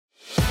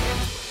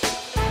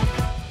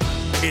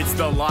It's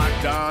the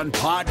Locked On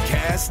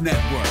Podcast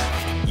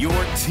Network, your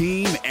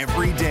team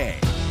every day.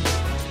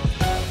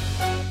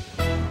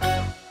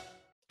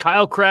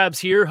 Kyle Krabs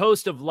here,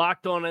 host of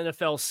Locked On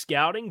NFL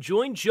Scouting.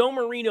 Join Joe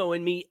Marino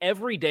and me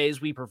every day as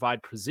we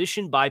provide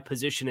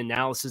position-by-position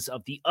analysis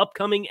of the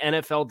upcoming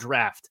NFL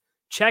Draft.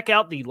 Check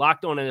out the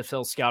Locked On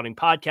NFL Scouting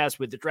podcast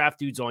with the Draft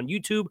Dudes on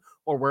YouTube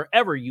or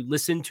wherever you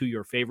listen to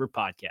your favorite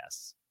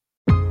podcasts.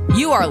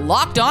 You are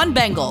Locked On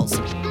Bengals,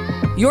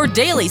 your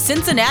daily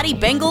Cincinnati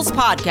Bengals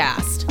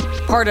podcast.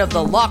 Part of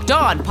the Locked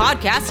On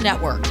Podcast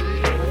Network,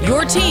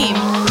 your team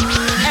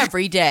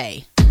every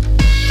day.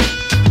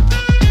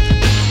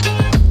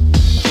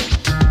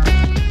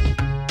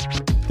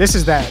 This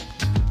is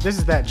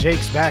that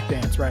Jake's back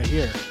dance right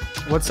here.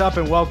 What's up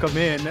and welcome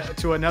in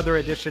to another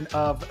edition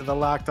of the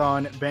Locked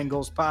On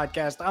Bengals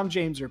podcast. I'm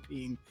James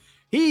Rapine.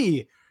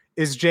 He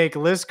is Jake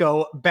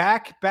Lisco,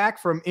 back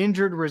from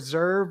injured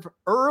reserve,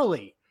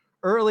 early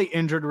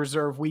injured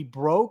reserve. We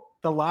broke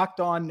the Locked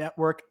On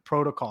Network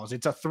protocols.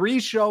 It's a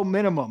 3-show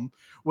minimum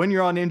when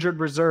you're on injured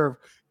reserve.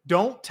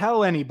 Don't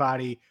tell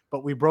anybody,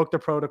 but we broke the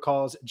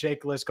protocols.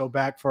 Jake Lisco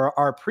back for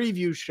our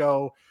preview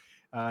show.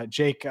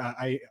 Jake,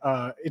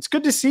 it's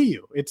good to see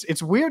you.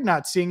 It's weird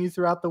not seeing you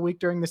throughout the week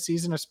during the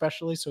season,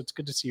 especially. So it's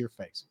good to see your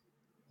face.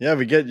 Yeah,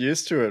 we get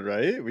used to it,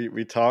 right?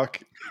 We talk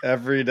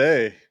every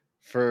day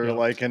for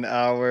like an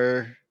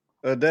hour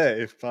a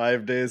day,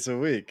 5 days a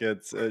week.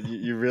 It's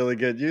you really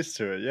get used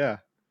to it. Yeah.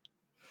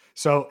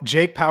 So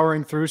Jake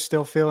powering through,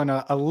 still feeling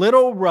a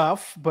little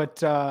rough, but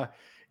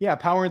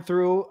powering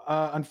through.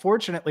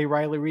 Unfortunately,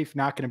 Riley Reiff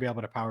not going to be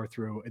able to power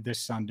through this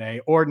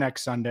Sunday or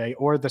next Sunday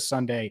or the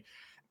Sunday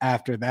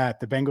after that.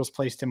 The Bengals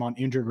placed him on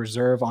injured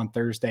reserve on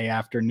Thursday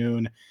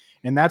afternoon,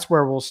 and that's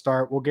where we'll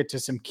start. We'll get to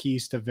some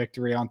keys to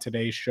victory on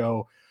today's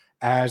show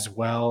as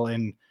well,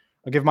 and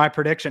I'll give my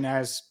prediction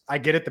as I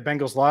get it. The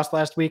Bengals lost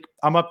last week.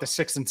 I'm up to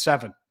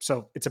 6-7,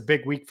 so it's a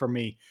big week for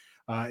me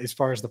as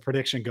far as the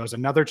prediction goes.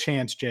 Another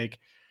chance, Jake,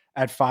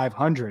 at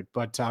 500,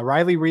 but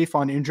Riley Reiff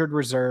on injured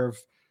reserve,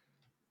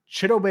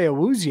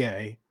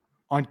 Chido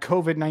on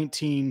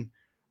COVID-19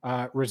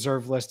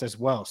 reserve list as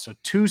well. So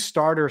 2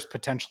 starters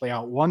potentially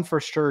out, 1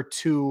 for sure,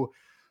 2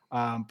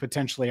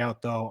 potentially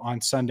out though on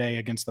Sunday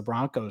against the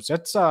Broncos.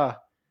 It's a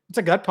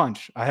gut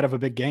punch ahead of a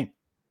big game.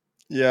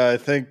 Yeah, I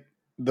think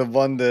the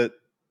one that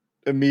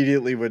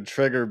immediately would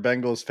trigger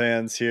Bengals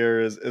fans here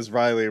is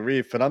Riley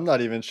Reiff, and I'm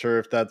not even sure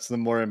if that's the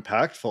more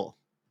impactful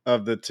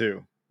of the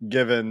two,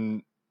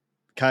 given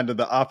kind of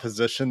the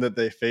opposition that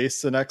they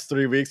face the next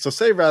 3 weeks. So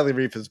say Riley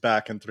Reiff is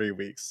back in 3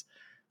 weeks.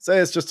 Say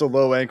it's just a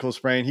low ankle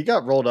sprain. He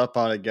got rolled up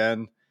on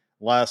again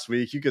last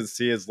week. You can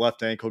see his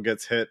left ankle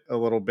gets hit a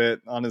little bit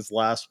on his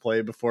last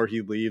play before he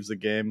leaves the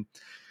game.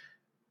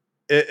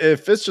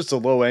 If it's just a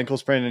low ankle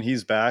sprain and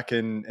he's back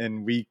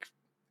in week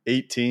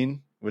 18,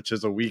 which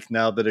is a week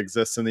now that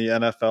exists in the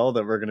NFL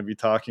that we're going to be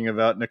talking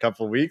about in a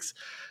couple of weeks,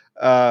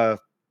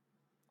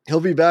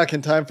 he'll be back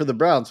in time for the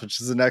Browns, which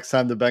is the next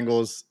time the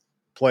Bengals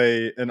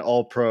play an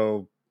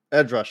all-pro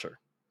edge rusher.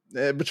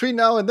 Between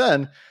now and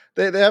then,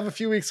 they have a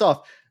few weeks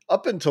off.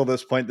 Up until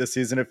this point this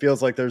season, it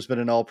feels like there's been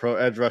an all-pro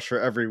edge rusher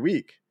every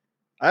week.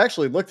 I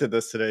actually looked at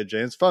this today,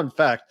 James. Fun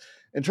fact,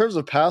 in terms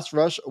of pass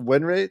rush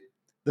win rate,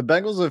 the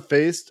Bengals have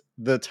faced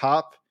the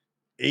top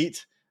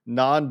 8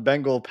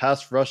 non-Bengal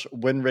pass rush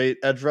win rate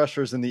edge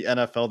rushers in the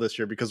NFL this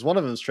year, because one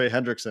of them is Trey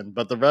Hendrickson,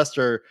 but the rest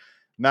are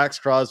Max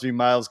Crosby,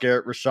 Myles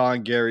Garrett,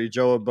 Rashawn Gary,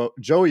 Joey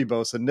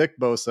Bosa, Nick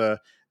Bosa,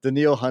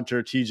 Daniil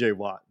Hunter, TJ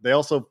Watt. They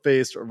also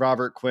faced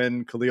Robert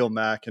Quinn, Khalil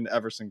Mack, and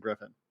Everson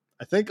Griffin.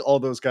 I think all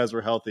those guys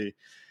were healthy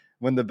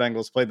when the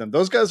Bengals played them.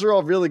 Those guys are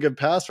all really good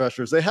pass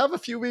rushers. They have a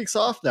few weeks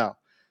off now.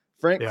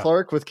 Frank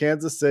Clark with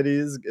Kansas City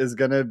is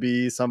going to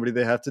be somebody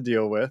they have to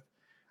deal with.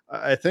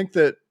 I think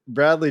that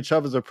Bradley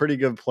Chubb is a pretty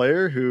good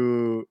player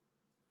who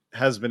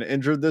has been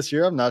injured this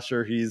year. I'm not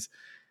sure he's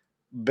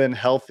been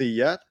healthy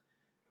yet,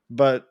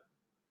 but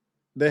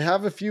they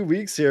have a few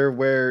weeks here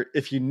where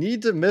if you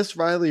need to miss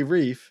Riley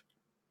Reiff,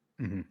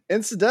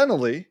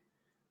 incidentally,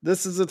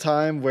 this is a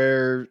time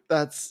where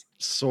that's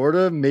sort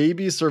of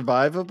maybe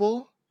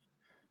survivable.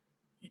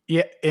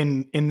 Yeah,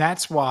 and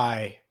that's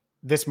why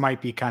this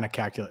might be kind of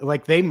calculated.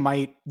 Like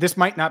this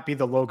might not be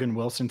the Logan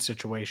Wilson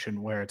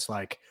situation where it's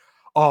like,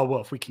 oh,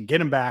 well, if we can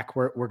get him back,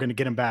 we're going to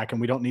get him back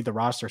and we don't need the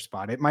roster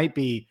spot. It might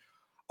be,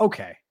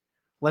 okay,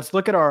 let's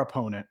look at our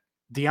opponent.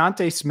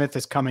 Deontay Smith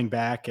is coming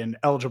back and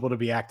eligible to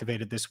be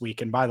activated this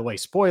week. And by the way,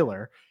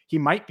 spoiler, he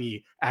might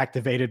be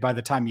activated by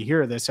the time you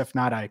hear this. If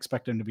not, I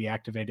expect him to be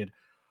activated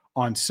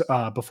on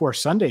before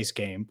Sunday's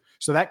game.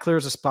 So that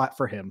clears a spot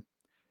for him.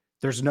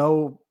 There's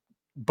no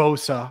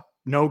Bosa,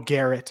 no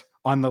Garrett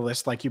on the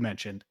list, like you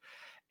mentioned.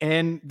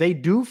 And they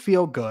do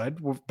feel good,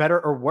 better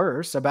or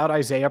worse, about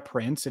Isaiah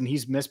Prince. And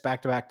he's missed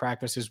back-to-back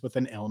practices with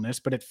an illness,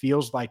 but it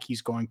feels like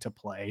he's going to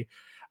play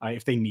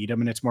if they need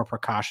him. And it's more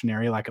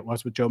precautionary like it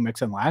was with Joe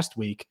Mixon last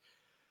week.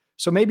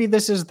 So maybe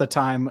this is the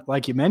time,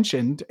 like you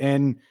mentioned.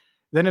 And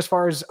then as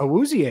far as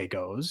Awuzie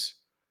goes,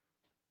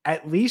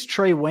 at least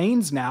Trey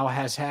Waynes now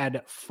has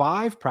had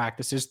 5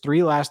 practices,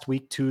 3 last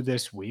week, 2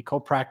 this week. He'll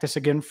practice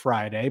again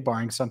Friday,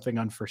 barring something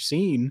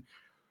unforeseen.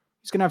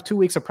 He's going to have 2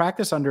 weeks of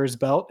practice under his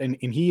belt, and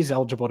he's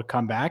eligible to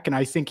come back. And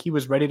I think he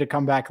was ready to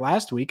come back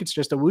last week. It's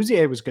just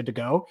Awuzie was good to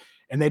go,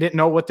 and they didn't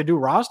know what to do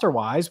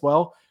roster-wise.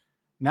 Well,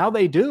 now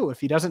they do. If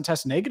he doesn't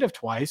test negative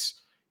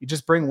twice, you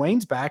just bring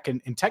Waynes back,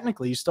 and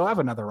technically you still have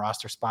another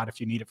roster spot if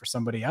you need it for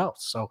somebody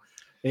else. So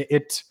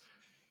it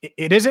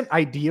isn't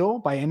ideal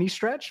by any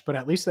stretch, but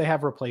at least they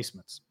have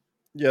replacements.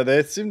 Yeah,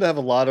 they seem to have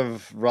a lot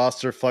of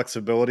roster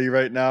flexibility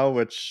right now,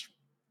 which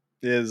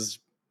is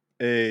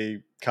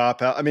a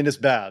cop out. I mean, it's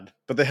bad,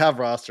 but they have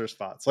roster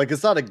spots. Like,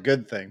 it's not a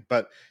good thing,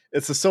 but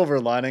it's a silver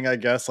lining, I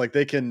guess. Like,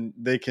 they can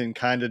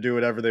kind of do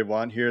whatever they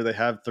want here. They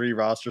have 3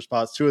 roster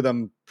spots, 2 of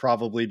them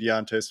probably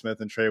Deontay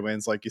Smith and Trey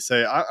Waynes, like you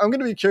say. I'm going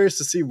to be curious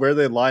to see where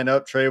they line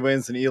up Trey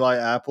Waynes and Eli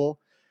Apple.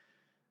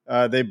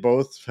 They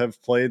both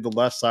have played the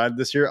left side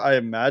this year. I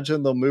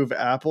imagine they'll move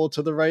Apple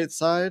to the right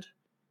side.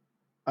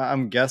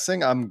 I'm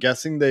guessing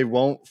they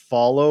won't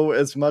follow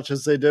as much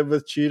as they did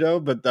with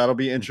Chido, but that'll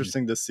be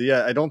interesting to see.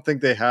 I don't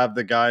think they have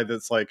the guy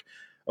that's like,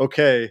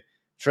 okay,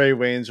 Trey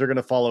Waynes, you're going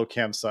to follow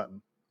Cam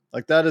Sutton.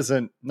 Like, that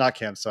isn't not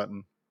Cam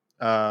Sutton.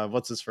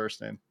 What's his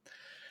first name?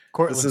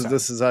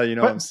 This is how you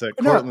know I'm sick.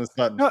 Cortland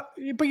Sutton. No,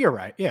 but you're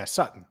right. Yeah,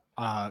 Sutton.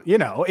 I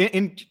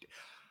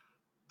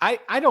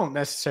don't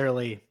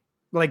necessarily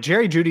like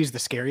Jerry Judy's the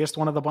scariest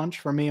one of the bunch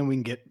for me, and we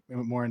can get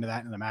more into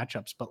that in the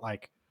matchups. But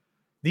like,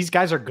 these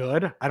guys are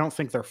good. I don't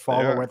think they're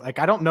follow. Like,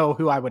 I don't know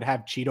who I would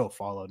have Chido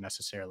follow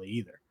necessarily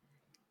either.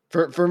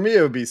 For me,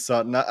 it would be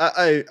Sutton.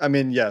 I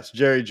mean, yes,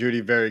 Jerry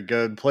Judy, very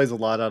good. Plays a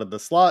lot out of the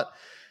slot.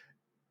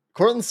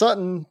 Cortland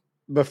Sutton,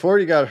 before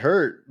he got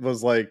hurt,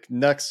 was like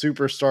next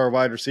superstar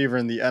wide receiver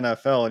in the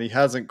NFL, and he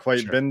hasn't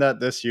quite been that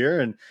this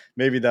year. And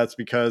maybe that's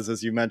because,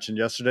 as you mentioned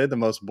yesterday, the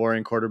most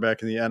boring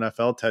quarterback in the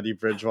NFL, Teddy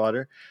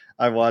Bridgewater.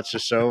 I watch the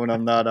show when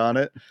I'm not on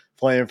it,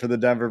 playing for the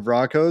Denver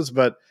Broncos.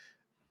 But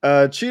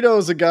Chido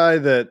is a guy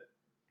that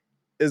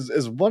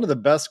is one of the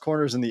best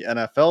corners in the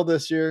NFL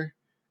this year.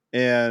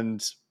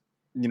 And,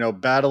 you know,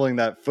 battling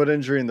that foot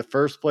injury in the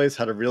first place,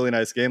 had a really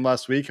nice game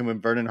last week. And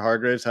when Vernon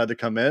Hargreaves had to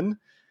come in,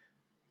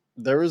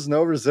 there was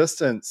no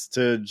resistance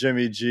to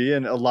Jimmy G.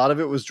 And a lot of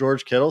it was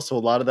George Kittle. So a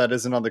lot of that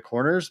isn't on the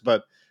corners,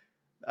 but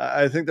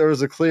I think there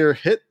was a clear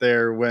hit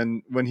there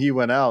when he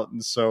went out.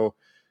 And so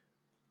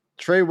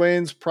Trey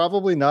Waynes,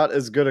 probably not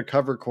as good a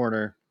cover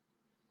corner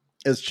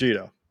as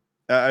Chido.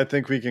 I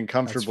think we can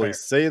comfortably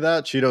say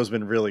that. Cheeto's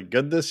been really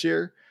good this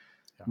year,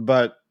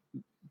 but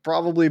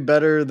probably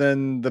better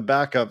than the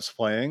backups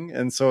playing.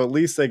 And so at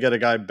least they get a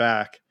guy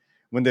back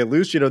when they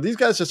lose Chido. These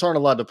guys just aren't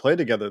allowed to play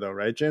together though,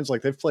 right, James?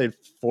 Like, they've played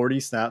 40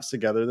 snaps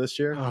together this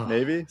year,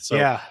 maybe. So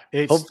yeah,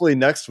 hopefully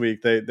next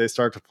week they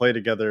start to play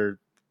together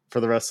for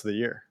the rest of the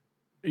year.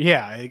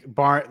 Yeah,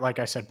 like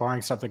I said,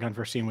 barring something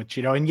unforeseen with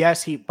Chido. And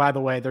yes, by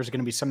the way, there's going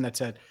to be some that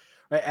said,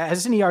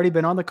 hasn't he already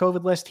been on the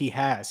COVID list? He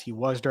has. He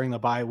was during the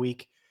bye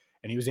week,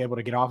 and he was able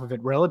to get off of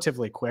it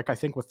relatively quick, I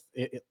think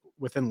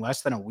within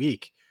less than a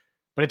week.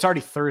 But it's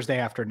already Thursday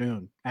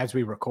afternoon as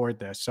we record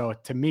this. So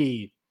to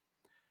me,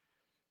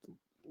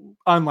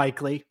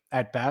 unlikely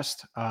at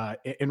best.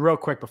 And real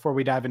quick, before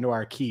we dive into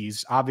our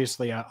keys,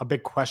 obviously a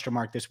big question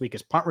mark this week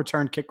is punt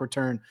return, kick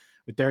return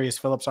with Darius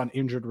Phillips on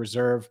injured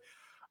reserve.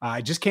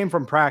 I just came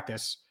from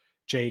practice,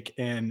 Jake,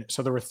 and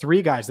so there were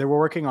 3 guys. They were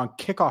working on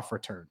kickoff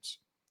returns.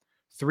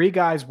 3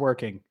 guys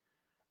working.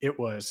 It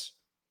was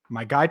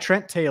my guy,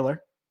 Trent Taylor.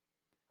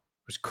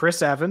 It was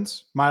Chris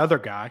Evans, my other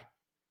guy.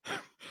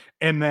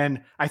 And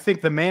then I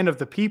think the man of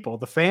the people,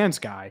 the fans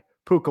guy,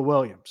 Puka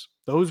Williams.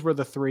 Those were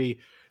the 3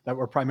 that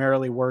were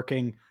primarily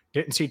working.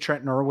 Didn't see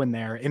Trenton Irwin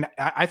there. And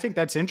I think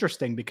that's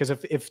interesting because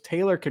if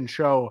Taylor can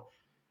show,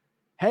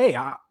 hey,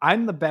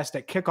 I'm the best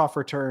at kickoff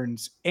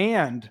returns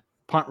and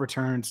punt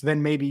returns,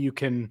 then maybe you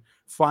can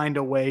find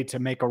a way to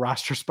make a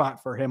roster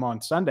spot for him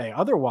on Sunday.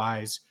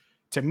 Otherwise,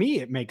 to me,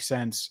 it makes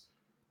sense.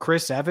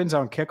 Chris Evans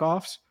on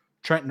kickoffs,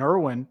 Trenton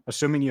Irwin,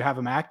 assuming you have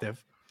him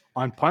active,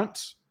 on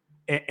punts.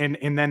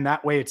 And then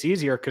that way it's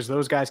easier because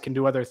those guys can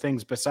do other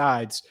things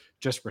besides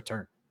just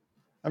return.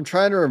 I'm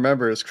trying to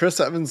remember, is Chris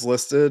Evans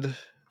listed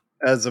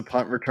as a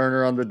punt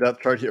returner on the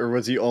depth chart, or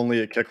was he only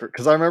a kick?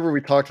 Because I remember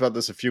we talked about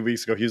this a few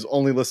weeks ago. He was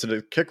only listed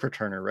as kick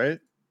returner, right?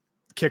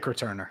 Kick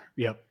returner.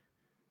 Yep.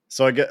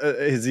 So I get,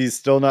 is he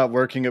still not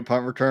working at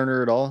punt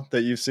returner at all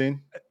that you've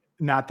seen?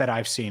 Not that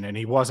I've seen, and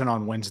he wasn't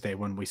on Wednesday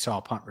when we saw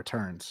punt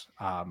returns.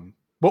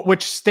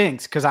 Which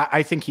stinks because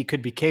I think he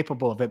could be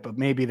capable of it, but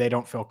maybe they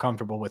don't feel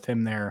comfortable with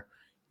him there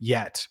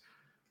yet.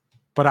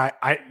 But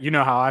I you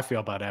know how I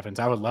feel about Evans.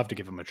 I would love to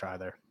give him a try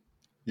there.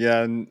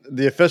 Yeah, and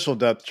the official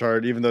depth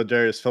chart, even though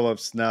Darius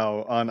Phillips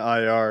now on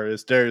IR,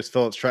 is Darius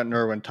Phillips, Trenton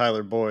Irwin,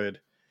 Tyler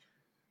Boyd.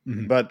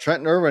 Mm-hmm. But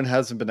Trenton Irwin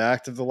hasn't been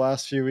active the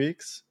last few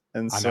weeks,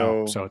 and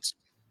so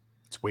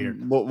it's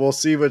weird. We'll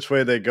see which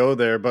way they go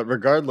there. But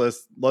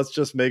regardless, let's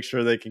just make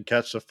sure they can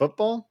catch the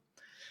football.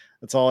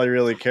 That's all I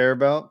really care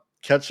about.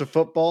 catch the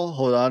football,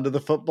 hold on to the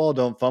football,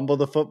 don't fumble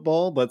the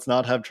football. Let's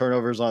not have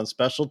turnovers on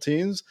special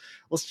teams.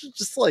 Let's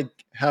just like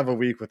have a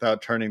week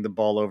without turning the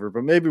ball over.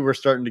 But maybe we're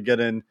starting to get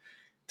in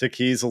to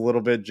keys a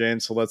little bit,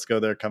 James. So let's go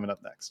there coming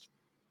up next.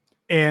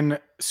 And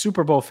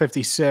Super Bowl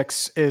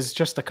 56 is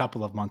just a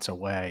couple of months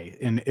away,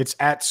 and it's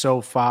at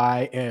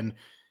SoFi. And,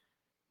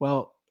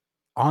 well,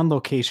 On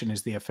Location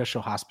is the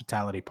official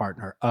hospitality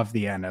partner of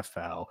the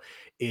NFL.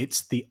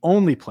 It's the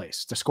only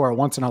place to score a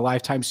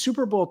once-in-a-lifetime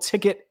Super Bowl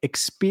ticket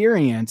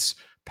experience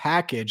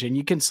package, and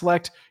you can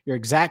select your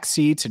exact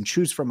seats and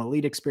choose from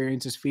elite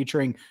experiences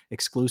featuring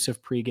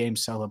exclusive pregame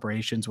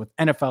celebrations with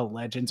NFL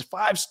legends,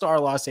 5-star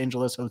Los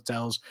Angeles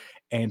hotels,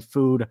 and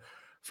food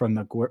from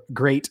the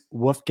great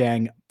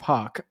Wolfgang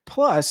Puck.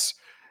 Plus,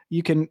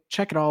 you can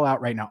check it all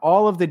out right now.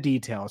 All of the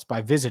details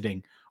by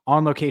visiting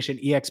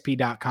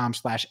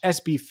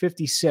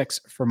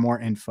onlocationexp.com/SB56 for more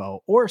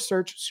info, or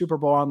search Super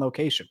Bowl On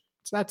Location.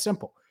 It's that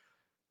simple.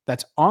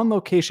 That's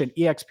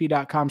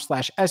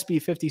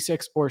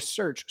onlocationexp.com/SB56 or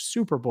search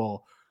Super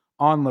Bowl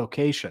On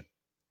Location.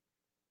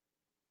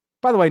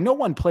 By the way, no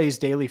one plays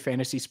daily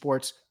fantasy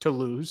sports to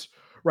lose,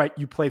 right?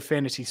 You play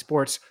fantasy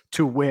sports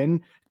to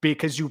win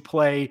because you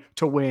play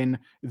to win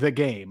the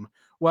game.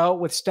 Well,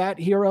 with Stat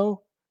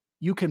Hero,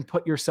 you can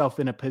put yourself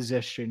in a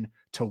position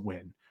to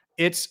win.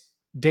 It's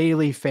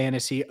daily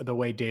fantasy the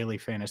way daily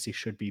fantasy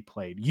should be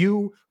played.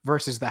 You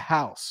versus the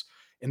house.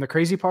 And the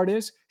crazy part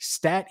is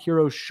Stat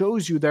Hero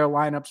shows you their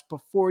lineups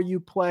before you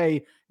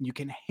play. And you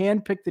can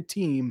handpick the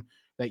team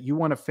that you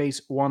want to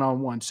face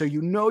one-on-one. So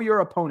you know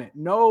your opponent.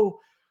 No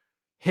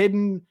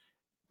hidden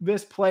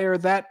this player,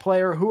 that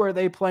player, who are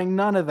they playing?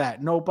 None of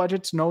that. No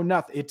budgets, no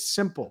nothing. It's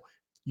simple.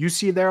 You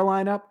see their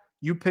lineup,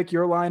 you pick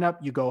your lineup,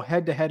 you go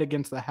head-to-head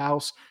against the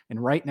house.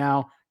 And right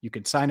now, you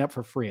can sign up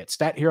for free at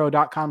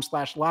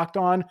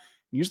stathero.com/lockedon.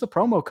 Use the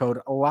promo code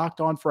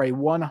LOCKEDON for a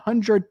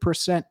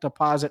 100%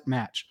 deposit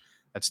match.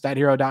 That's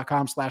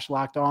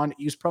stathero.com/lockedon.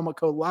 Use promo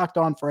code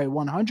LOCKEDON for a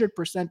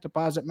 100%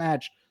 deposit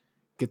match.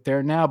 Get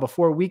there now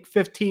before week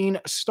 15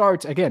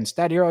 starts. Again,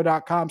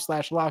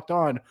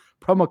 stathero.com/lockedon.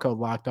 Promo code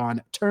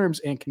LOCKEDON. Terms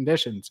and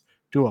conditions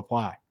do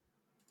apply.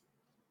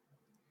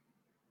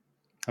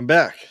 I'm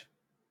back.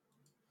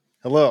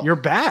 Hello. You're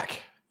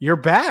back. You're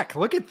back.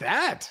 Look at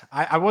that.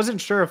 I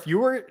wasn't sure if you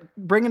were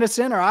bringing us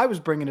in or I was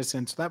bringing us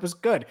in, so that was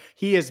good.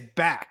 He is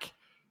back.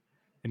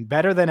 And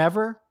better than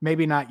ever?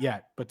 Maybe not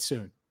yet, but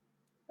soon.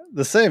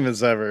 The same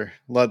as ever,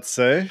 let's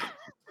say.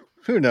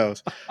 Who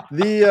knows?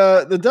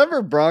 The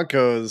Denver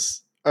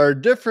Broncos are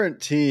a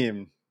different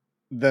team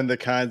than the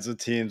kinds of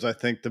teams I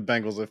think the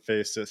Bengals have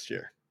faced this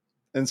year.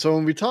 And so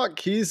when we talk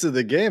keys to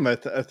the game, I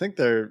think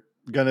they're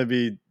going to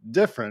be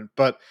different.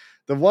 But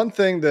the one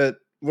thing that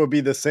will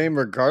be the same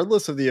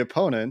regardless of the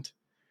opponent,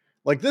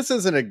 like this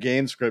isn't a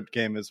game script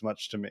game as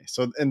much to me.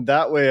 So in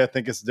that way, I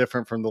think it's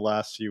different from the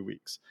last few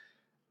weeks.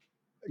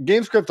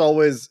 Game script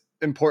always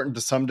important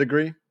to some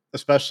degree,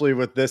 especially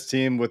with this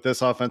team, with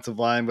this offensive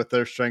line, with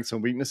their strengths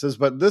and weaknesses.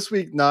 But this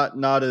week,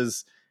 not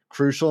as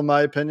crucial in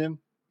my opinion.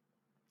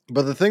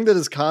 But the thing that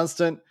is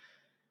constant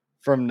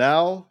from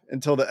now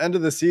until the end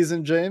of the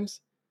season,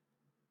 James,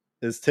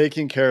 is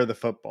taking care of the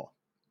football.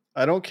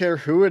 I don't care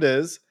who it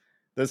is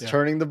that's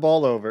turning the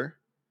ball over.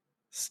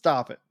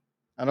 Stop it.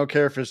 I don't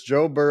care if it's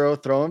Joe Burrow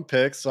throwing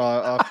picks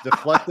off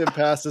deflected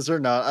passes or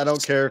not. I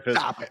don't care if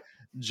it's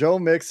Joe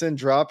Mixon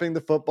dropping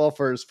the football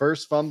for his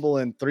first fumble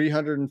in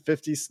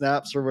 350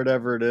 snaps or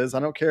whatever it is.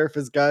 I don't care if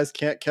his guys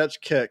can't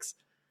catch kicks.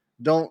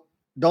 Don't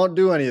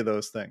do any of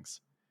those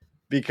things,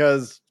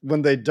 because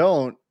when they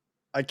don't,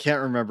 I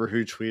can't remember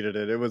who tweeted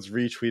it. It was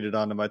retweeted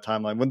onto my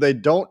timeline. When they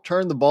don't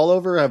turn the ball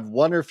over, have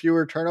one or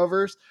fewer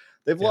turnovers,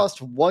 they've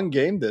lost one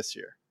game this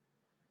year.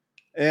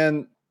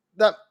 And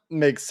that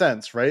makes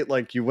sense, right?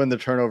 Like you win the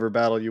turnover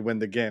battle, you win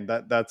the game.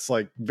 That's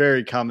like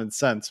very common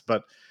sense,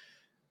 but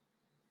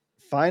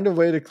find a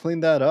way to clean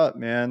that up,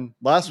 man.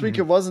 Last week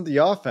it wasn't the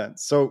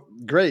offense. So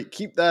great,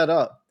 keep that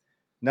up.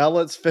 Now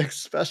let's fix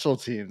special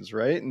teams,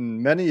 right?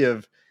 And many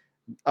of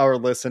our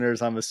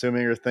listeners, I'm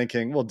assuming, are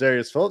thinking, well,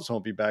 Darius Phillips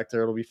won't be back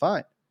there. It'll be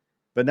fine.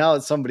 But now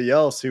it's somebody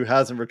else who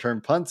hasn't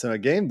returned punts in a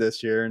game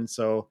this year. And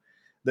so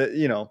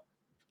that,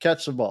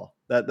 catch the ball.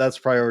 That's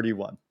priority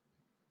one.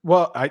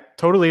 Well, I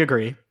totally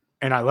agree.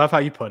 And I love how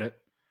you put it.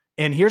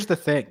 And here's the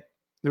thing,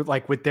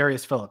 like with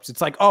Darius Phillips,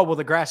 it's like, oh, well,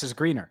 the grass is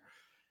greener.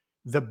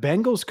 The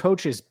Bengals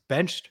coaches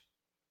benched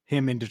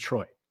him in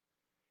Detroit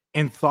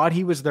and thought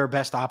he was their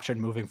best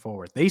option moving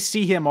forward. They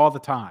see him all the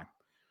time.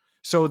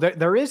 So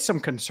there is some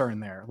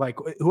concern there. Like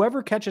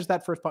whoever catches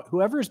that first,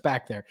 whoever's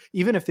back there,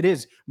 even if it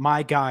is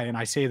my guy, and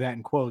I say that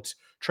in quotes,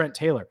 Trent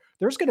Taylor,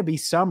 there's going to be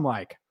some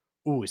like,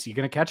 ooh, is he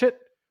going to catch it?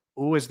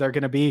 Ooh, is there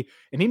going to be?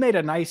 And he made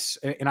a nice,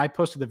 and I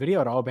posted the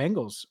video at All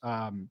Bengals.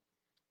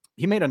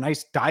 He made a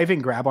nice diving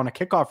grab on a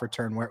kickoff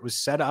return where it was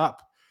set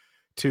up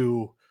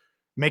to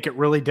make it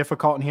really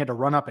difficult, and he had to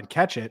run up and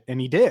catch it, and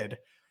he did.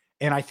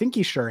 And I think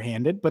he's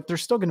sure-handed, but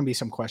there's still going to be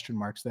some question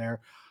marks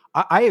there.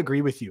 I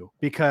agree with you,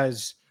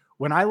 because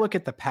when I look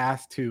at the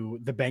path to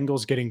the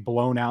Bengals getting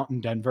blown out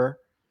in Denver,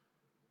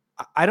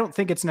 I don't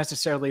think it's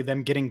necessarily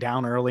them getting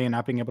down early and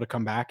not being able to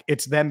come back.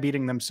 It's them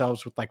beating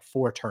themselves with like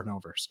 4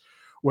 turnovers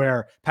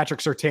where Patrick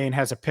Surtain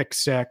has a pick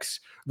 6.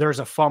 There's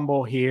a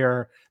fumble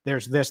here.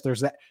 There's this,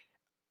 there's that.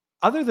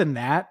 Other than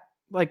that,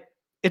 like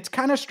it's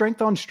kind of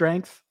strength on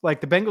strength. Like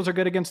the Bengals are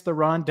good against the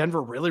run.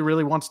 Denver really,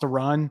 really wants to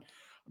run.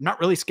 I'm not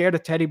really scared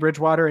of Teddy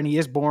Bridgewater, and he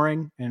is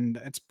boring. And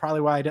it's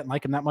probably why I didn't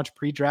like him that much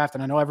pre-draft.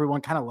 And I know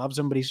everyone kind of loves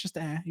him, but he's just,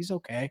 he's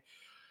okay.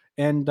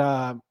 And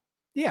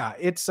yeah,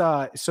 it's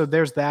so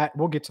there's that.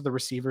 We'll get to the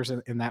receivers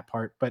in that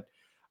part. But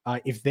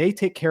if they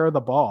take care of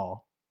the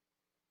ball,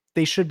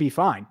 they should be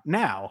fine.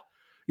 Now,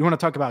 you want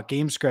to talk about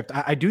game script.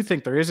 I do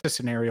think there is a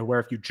scenario where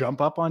if you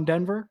jump up on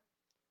Denver,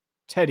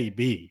 Teddy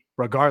B,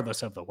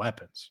 regardless of the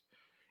weapons,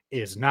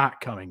 is not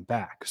coming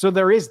back. So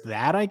there is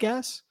that, I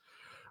guess.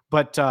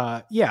 But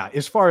yeah,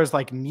 as far as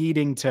like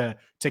needing to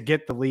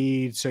get the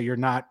lead, so you're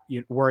not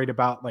worried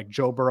about like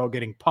Joe Burrow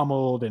getting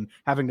pummeled and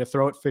having to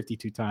throw it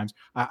 52 times.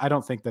 I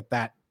don't think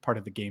that part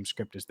of the game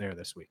script is there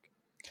this week.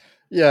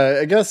 Yeah,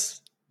 I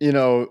guess,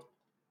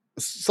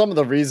 some of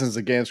the reasons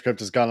the game script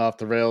has gone off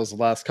the rails the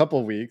last couple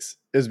of weeks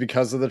is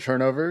because of the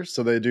turnovers.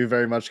 So they do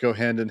very much go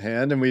hand in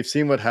hand. And we've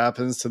seen what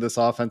happens to this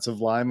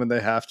offensive line when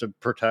they have to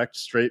protect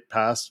straight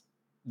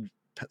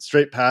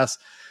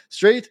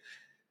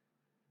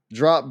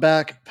drop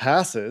back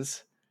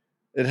passes.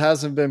 It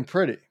hasn't been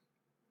pretty,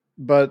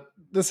 but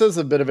this is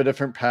a bit of a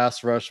different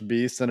pass rush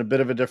beast and a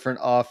bit of a different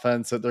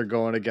offense that they're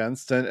going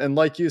against. And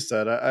like you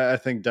said, I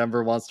think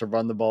Denver wants to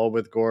run the ball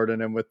with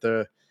Gordon and with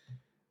the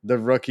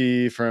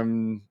rookie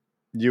from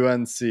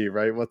UNC,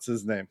 right? What's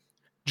his name?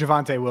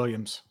 Javonte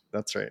Williams.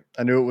 That's right.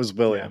 I knew it was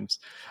Williams.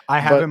 Yeah. I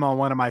have him on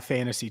one of my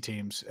fantasy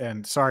teams,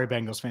 and sorry,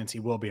 Bengals fans, he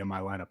will be in my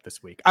lineup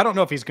this week. I don't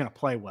know if he's going to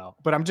play well,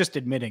 but I'm just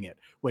admitting it,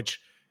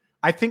 which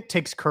I think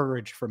takes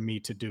courage for me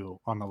to do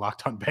on the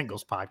Locked On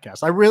Bengals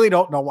podcast. I really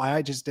don't know why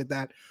I just did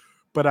that,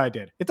 but I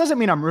did. It doesn't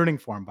mean I'm rooting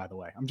for him, by the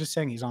way. I'm just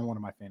saying he's on one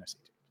of my fantasy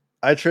teams.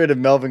 I traded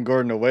Melvin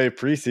Gordon away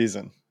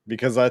preseason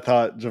because I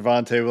thought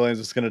Javonte Williams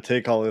was going to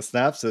take all his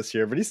snaps this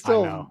year, but he's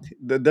still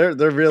they're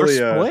really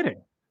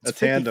splitting. It's a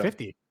tandem.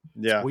 50-50.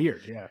 Yeah. It's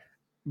weird, yeah.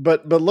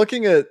 But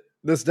looking at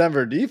this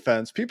Denver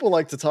defense, people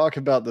like to talk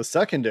about the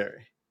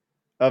secondary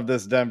of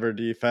this Denver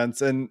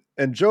defense, and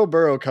Joe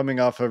Burrow coming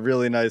off a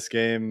really nice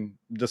game,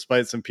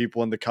 despite some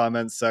people in the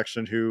comments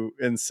section who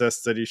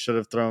insist that he should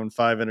have thrown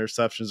 5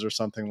 interceptions or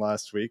something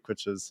last week,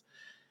 which is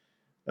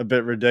a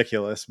bit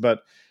ridiculous.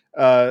 But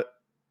I'm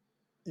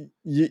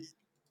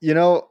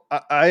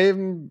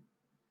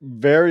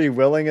very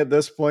willing at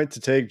this point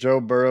to take Joe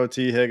Burrow,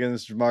 T.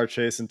 Higgins, Jamar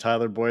Chase, and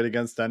Tyler Boyd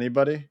against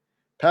anybody.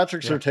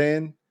 Patrick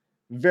Surtain,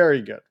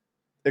 very good.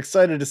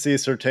 Excited to see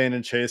Surtain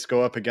and Chase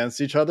go up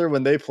against each other.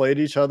 When they played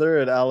each other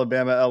at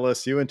Alabama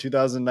LSU in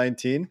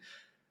 2019,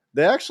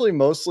 they actually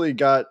mostly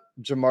got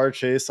Jamar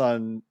Chase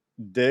on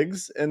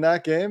Diggs in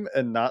that game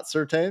and not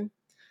Surtain.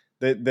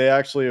 They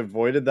actually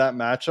avoided that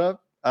matchup.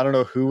 I don't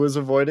know who was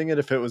avoiding it,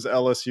 if it was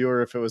LSU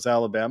or if it was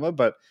Alabama,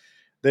 but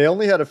they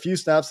only had a few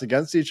snaps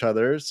against each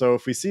other. So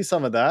if we see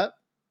some of that,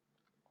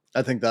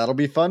 I think that'll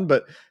be fun.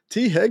 But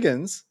T.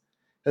 Higgins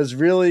has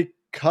really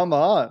come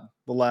on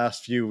the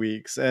last few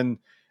weeks. And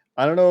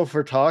I don't know if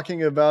we're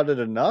talking about it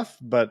enough,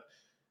 but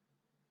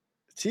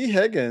T.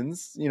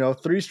 Higgins,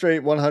 3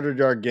 straight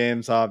 100-yard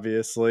games,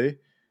 obviously,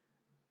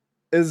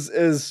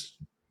 is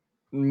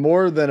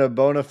more than a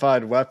bona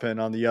fide weapon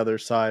on the other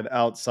side,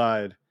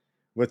 outside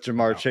with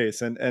Jamar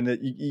Chase. And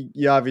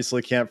you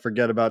obviously can't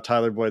forget about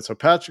Tyler Boyd. So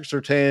Patrick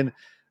Surtain,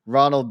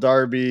 Ronald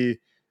Darby,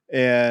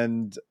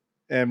 and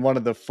one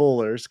of the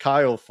Fullers,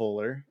 Kyle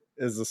Fuller,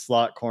 is the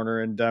slot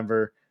corner in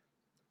Denver.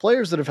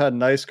 Players that have had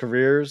nice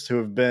careers, who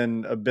have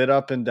been a bit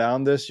up and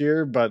down this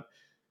year. But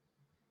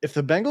if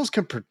the Bengals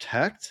can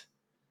protect,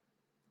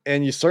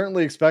 and you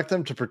certainly expect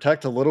them to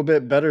protect a little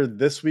bit better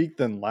this week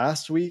than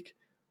last week,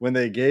 when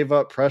they gave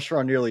up pressure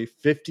on nearly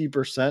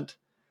 50%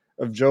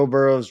 of Joe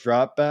Burrow's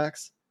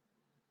dropbacks,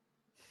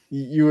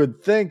 you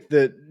would think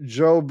that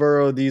Joe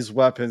Burrow, these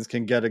weapons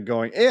can get it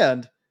going.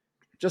 And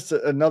just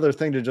another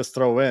thing to just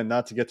throw in,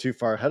 not to get too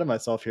far ahead of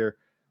myself here,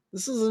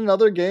 this is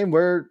another game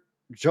where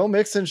Joe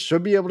Mixon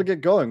should be able to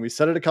get going. We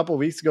said it a couple of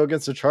weeks ago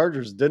against the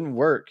Chargers, didn't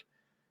work.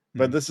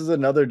 But this is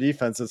another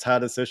defense that's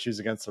had its issues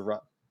against the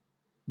run.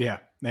 Yeah,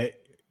 a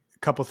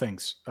couple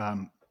things.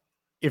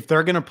 If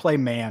they're going to play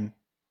man,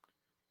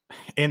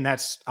 and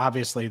that's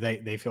obviously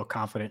they feel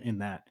confident in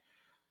that,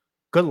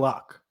 good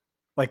luck.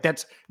 Like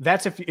that's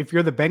if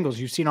you're the Bengals,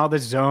 you've seen all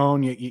this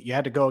zone, you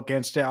had to go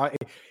against it,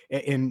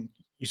 and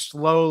you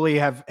slowly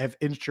have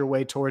inched your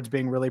way towards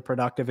being really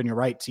productive. And you're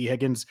right, T.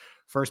 Higgins,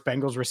 first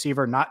Bengals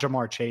receiver, not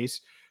Jamar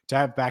Chase, to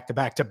have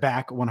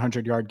back-to-back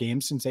 100-yard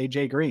games since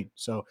A.J. Green.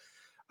 So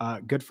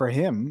good for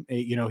him.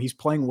 He's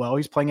playing well.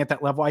 He's playing at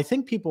that level. I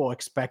think people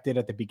expected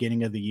at the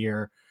beginning of the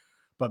year,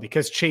 but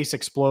because Chase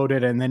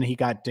exploded and then he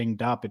got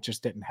dinged up, it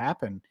just didn't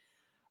happen.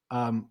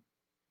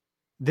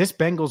 This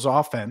Bengals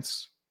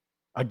offense,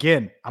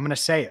 again, I'm going to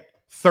say it,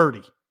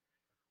 30.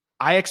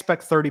 I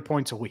expect 30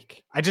 points a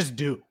week. I just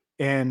do.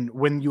 And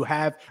when you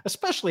have,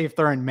 especially if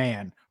they're in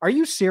man, are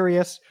you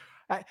serious?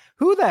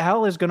 Who the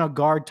hell is going to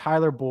guard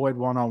Tyler Boyd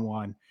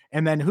one-on-one?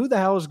 And then who the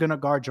hell is going to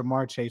guard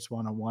Jamar Chase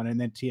one-on-one? And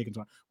then T. Higgins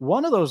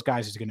one of those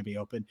guys is going to be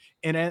open.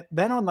 And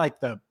then on like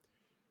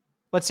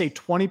let's say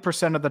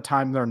 20% of the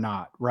time they're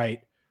not, right?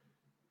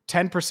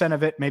 10%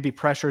 of it, maybe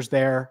pressure's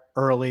there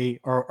early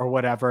or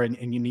whatever,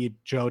 and you need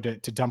Joe to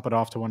dump it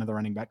off to one of the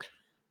running backs.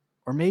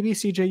 Or maybe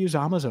CJ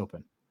Uzama's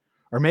open.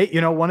 Or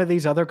one of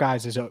these other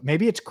guys is open.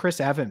 Maybe it's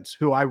Chris Evans,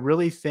 who I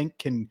really think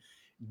can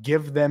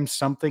give them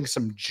some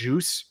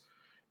juice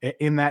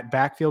in that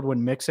backfield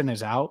when Mixon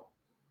is out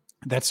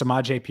that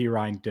Samaje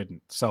Perine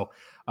didn't. So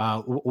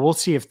we'll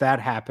see if that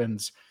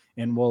happens,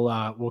 and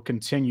we'll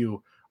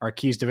continue our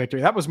keys to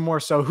victory. That was more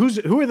so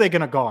who are they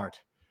going to guard?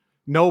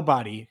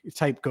 Nobody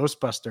type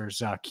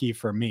Ghostbusters key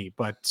for me.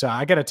 But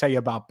I got to tell you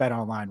about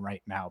BetOnline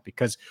right now,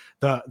 because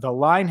the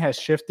line has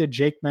shifted.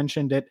 Jake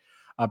mentioned it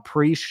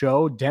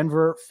pre-show.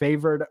 Denver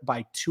favored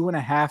by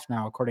 2.5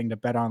 now, according to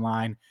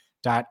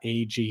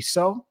betonline.ag.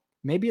 So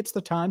maybe it's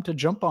the time to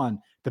jump on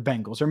the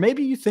Bengals. Or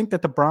maybe you think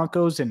that the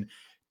Broncos and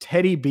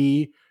Teddy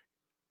B,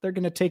 they're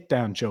going to take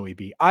down Joey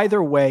B.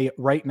 Either way,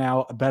 right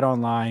now,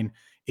 BetOnline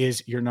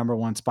is your number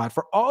one spot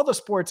for all the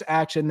sports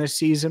action this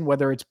season,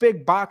 whether it's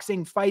big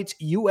boxing fights,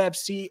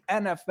 UFC,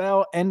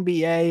 NFL,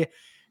 NBA,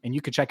 and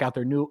you can check out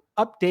their new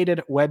updated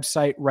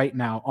website right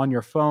now on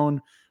your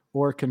phone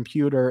or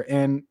computer,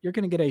 and you're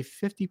going to get a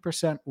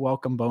 50%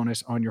 welcome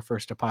bonus on your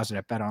first deposit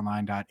at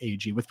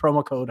betonline.ag with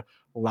promo code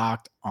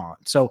Locked On.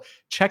 So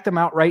check them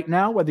out right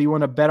now, whether you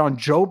want to bet on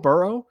Joe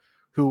Burrow,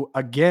 who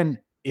again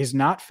is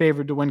not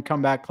favored to win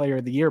comeback player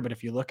of the year, but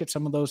if you look at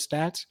some of those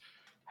stats,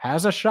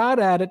 has a shot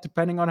at it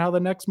depending on how the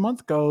next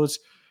month goes.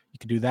 You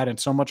can do that and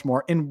so much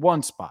more in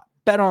one spot.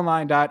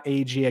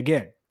 BetOnline.ag.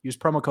 Again, use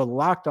promo code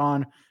Locked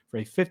On for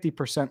a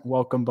 50%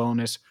 welcome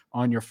bonus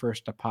on your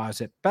first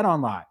deposit.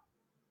 BetOnline,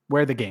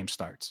 where the game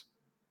starts.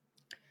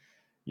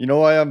 You know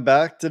why I'm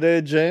back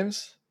today,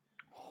 James?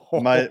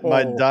 My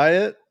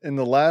diet in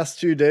the last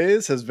 2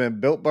 days has been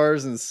Built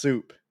Bars and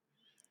soup.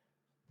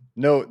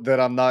 Note that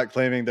I'm not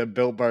claiming that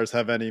Built Bars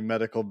have any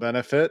medical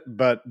benefit,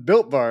 but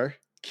Built Bar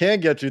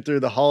can get you through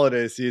the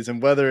holiday season,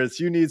 whether it's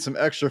you need some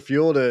extra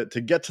fuel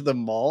to get to the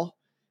mall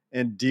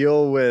and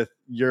deal with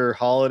your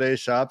holiday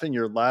shopping,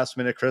 your last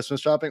minute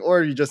Christmas shopping,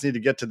 or you just need to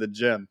get to the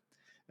gym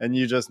and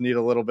you just need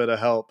a little bit of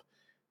help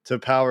to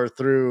power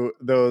through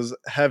those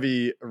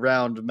heavy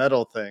round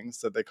metal things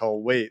that they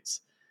call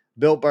weights.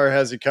 Built Bar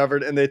has you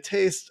covered, and they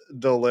taste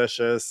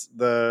delicious.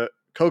 The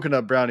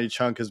coconut brownie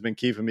chunk has been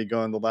keeping me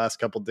going the last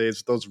couple of days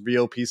with those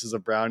real pieces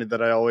of brownie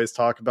that I always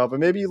talk about. But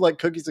maybe you like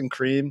cookies and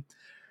cream.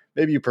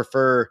 Maybe you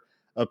prefer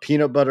a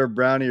peanut butter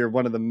brownie or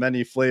one of the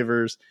many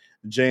flavors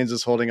James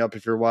is holding up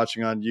if you're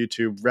watching on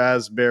YouTube.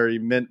 Raspberry,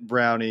 mint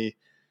brownie,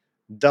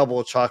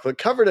 double chocolate,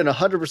 covered in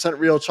 100%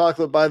 real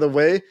chocolate, by the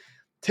way.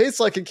 Tastes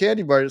like a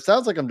candy bar. It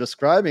sounds like I'm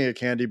describing a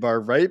candy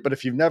bar, right? But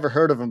if you've never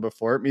heard of them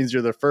before, it means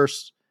you're a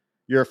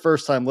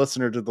first-time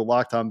listener to the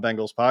Locked On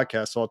Bengals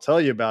podcast. So I'll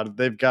tell you about it.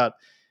 They've got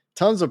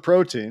tons of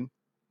protein,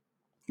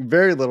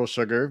 very little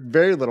sugar,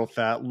 very little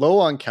fat, low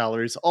on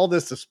calories, all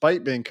this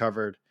despite being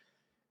covered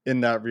in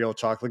that real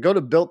chocolate. Go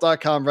to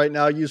built.com right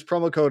now. Use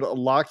promo code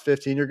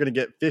LOCKED15. You're going to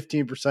get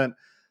 15%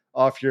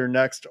 off your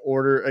next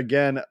order.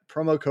 Again,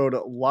 promo code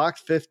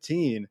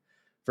LOCKED15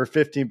 for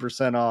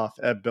 15% off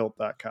at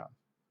built.com.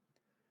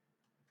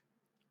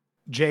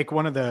 Jake,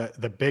 one of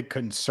the big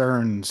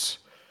concerns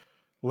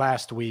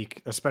last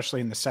week,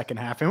 especially in the second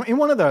half, and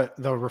one of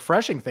the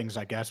refreshing things,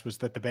 I guess, was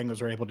that the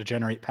Bengals were able to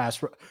generate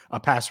a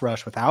pass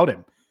rush without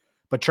him,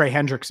 but Trey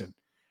Hendrickson.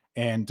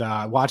 And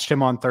watched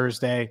him on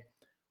Thursday,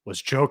 was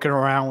joking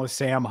around with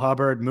Sam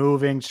Hubbard,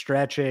 moving,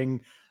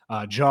 stretching,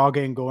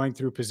 jogging, going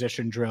through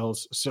position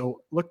drills.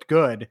 So looked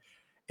good.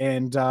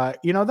 And,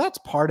 that's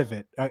part of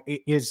it.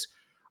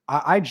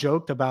 I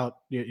joked about,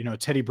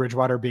 Teddy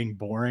Bridgewater being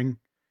boring.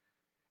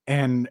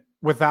 And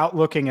without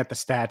looking at the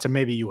stats, and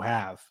maybe you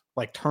have,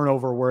 like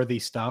turnover worthy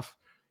stuff,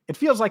 it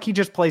feels like he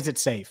just plays it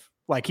safe.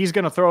 Like he's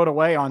going to throw it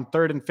away on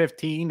 3rd and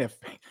 15.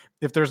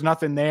 If there's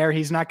nothing there,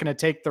 he's not going to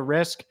take the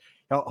risk.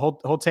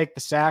 He'll take the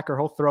sack, or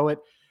he'll throw it,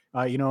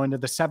 into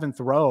the 7th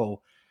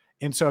row.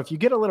 And so if you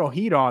get a little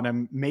heat on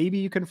him, maybe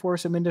you can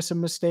force him into some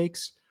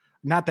mistakes.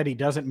 Not that he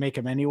doesn't make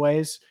them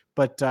anyways,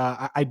 but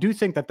I do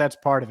think that that's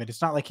part of it.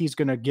 It's not like he's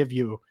going to give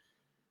you,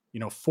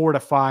 4 to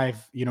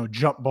 5,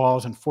 jump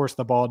balls and force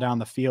the ball down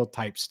the field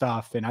type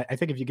stuff. And I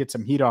think if you get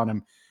some heat on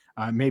him,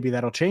 maybe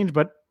that'll change,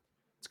 but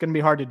it's going to be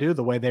hard to do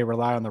the way they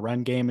rely on the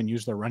run game and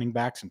use their running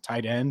backs and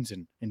tight ends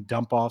and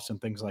dump offs and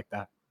things like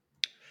that.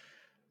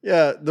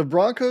 Yeah, the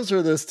Broncos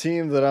are this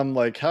team that I'm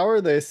like, how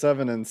are they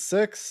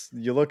 7-6?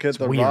 You look at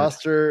the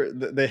roster,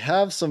 they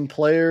have some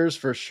players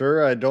for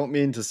sure. I don't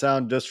mean to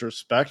sound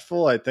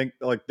disrespectful. I think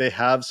like they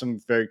have some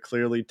very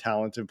clearly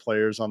talented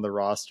players on the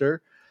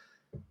roster,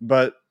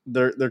 but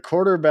their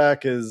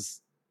quarterback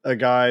is a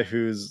guy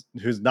who's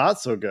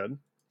not so good.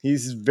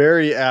 He's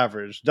very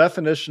average.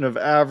 Definition of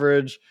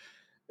average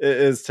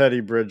is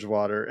Teddy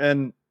Bridgewater,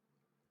 and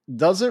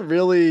doesn't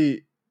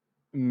really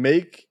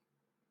make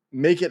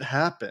it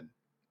happen.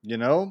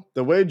 The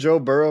way Joe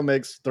Burrow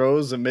makes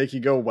throws and make you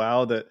go,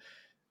 wow, that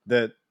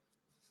that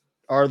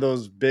are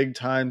those big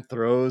time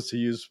throws, to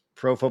use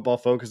Pro Football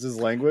Focus's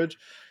language.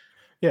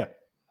 Yeah.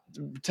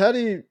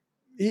 Teddy,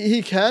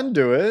 he can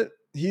do it.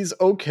 He's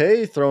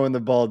okay throwing the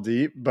ball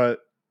deep, but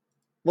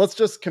let's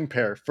just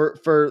compare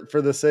for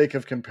the sake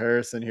of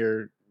comparison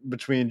here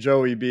between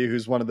Joey B,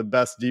 who's one of the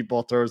best deep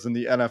ball throwers in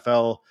the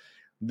NFL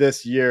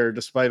this year,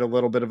 despite a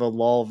little bit of a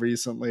lull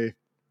recently,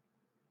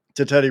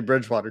 to Teddy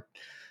Bridgewater.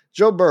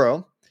 Joe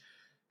Burrow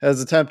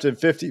has attempted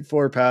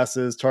 54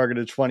 passes,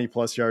 targeted 20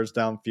 plus yards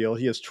downfield.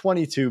 He has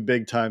 22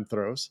 big time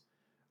throws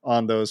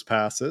on those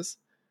passes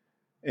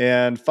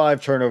and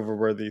 5 turnover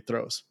worthy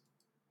throws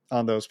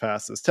on those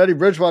passes. Teddy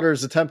Bridgewater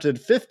has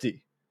attempted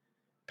 50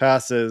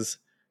 passes,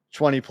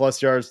 20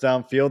 plus yards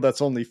downfield.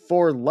 That's only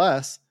 4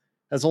 less,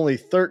 has only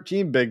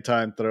 13 big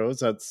time throws.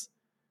 That's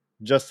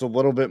just a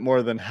little bit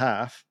more than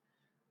half,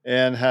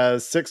 and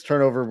has 6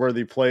 turnover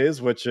worthy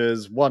plays, which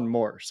is 1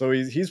 more. So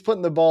he's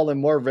putting the ball in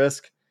more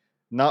risk,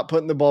 not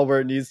putting the ball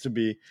where it needs to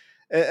be.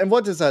 And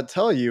what does that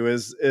tell you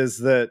is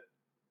that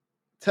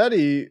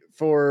Teddy,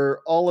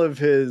 for all of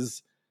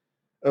his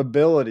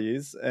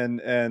abilities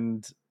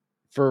and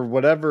for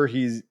whatever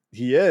he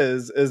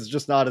is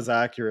just not as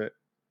accurate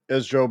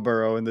as Joe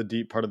Burrow in the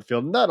deep part of the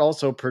field. And that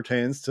also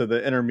pertains to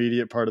the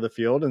intermediate part of the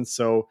field. And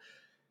so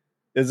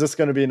is this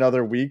going to be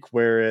another week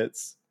where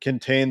it's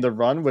contain the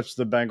run, which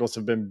the Bengals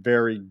have been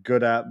very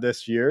good at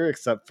this year,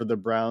 except for the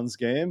Browns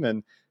game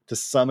and to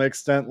some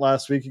extent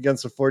last week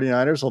against the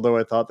 49ers, although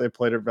I thought they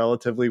played it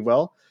relatively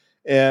well,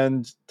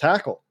 and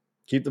tackle,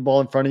 keep the ball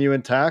in front of you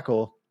and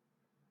tackle?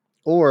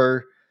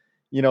 Or,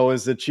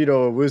 is the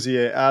Chido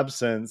Awuzie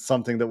absence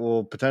something that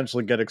will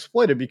potentially get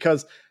exploited?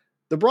 Because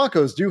the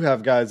Broncos do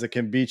have guys that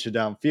can beat you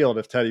downfield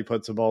if Teddy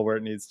puts the ball where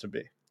it needs to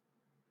be.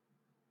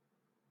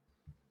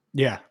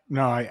 Yeah,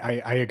 no,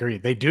 I agree.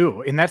 They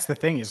do. And that's the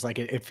thing, is like,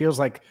 it feels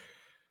like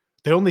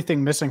the only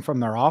thing missing from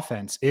their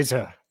offense is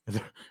a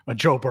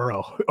Joe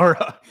Burrow or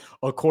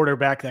a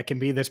quarterback that can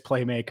be this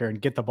playmaker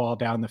and get the ball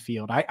down the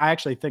field. I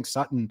actually think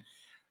Sutton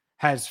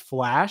has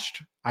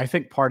flashed. I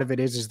think part of it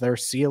is their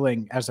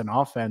ceiling as an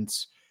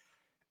offense.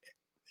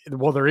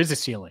 Well, there is a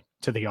ceiling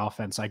to the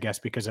offense, I guess,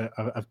 because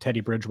of Teddy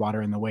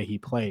Bridgewater and the way he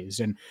plays.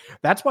 And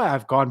that's why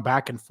I've gone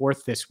back and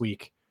forth this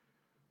week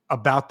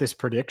about this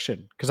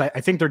prediction, because I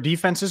think their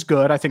defense is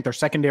good. I think their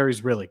secondary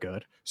is really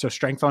good. So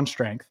strength on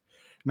strength.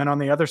 And then on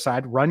the other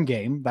side, run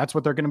game, that's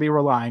what they're going to be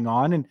relying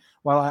on. And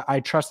while I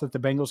trust that the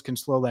Bengals can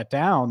slow that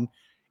down,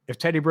 if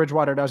Teddy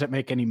Bridgewater doesn't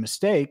make any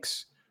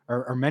mistakes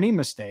or many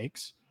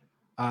mistakes,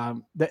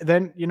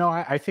 then,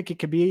 I think it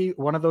could be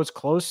one of those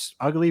close,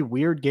 ugly,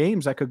 weird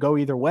games that could go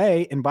either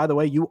way. And by the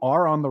way, you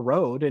are on the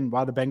road. And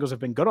while the Bengals have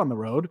been good on the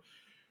road,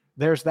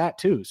 there's that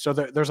too. So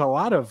there's a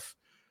lot of,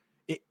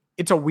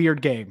 it's a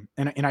weird game.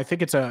 And I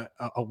think it's a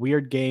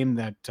weird game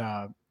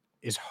that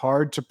is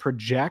hard to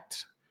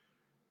project.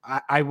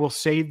 I will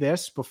say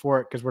this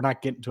before, because we're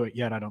not getting to it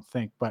yet, I don't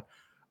think, but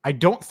I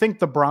don't think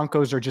the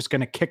Broncos are just going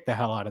to kick the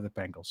hell out of the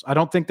Bengals. I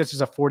don't think this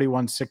is a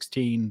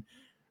 41-16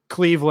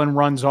 Cleveland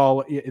runs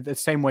all the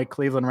same way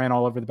Cleveland ran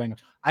all over the Bengals.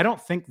 I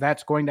don't think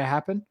that's going to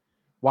happen.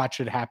 Watch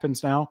it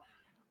happens now.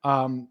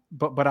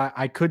 But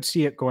I could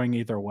see it going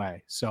either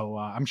way. So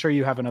I'm sure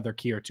you have another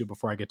key or two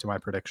before I get to my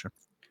prediction.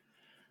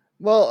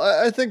 Well,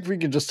 I think we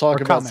can just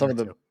talk about some of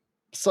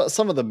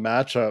the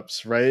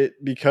matchups, right?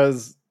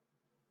 Because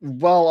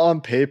while on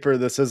paper,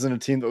 this isn't a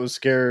team that would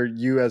scare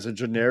you as a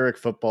generic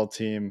football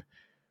team,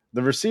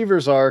 the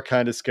receivers are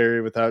kind of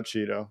scary without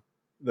Chido.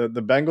 The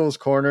Bengals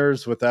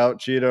corners without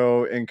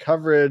Chido in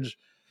coverage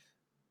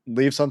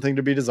leave something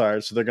to be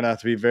desired. So they're going to have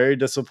to be very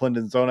disciplined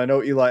in zone. I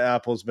know Eli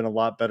Apple's been a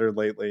lot better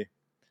lately,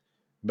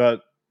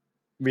 but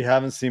we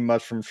haven't seen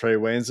much from Trey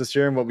Waynes this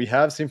year. And what we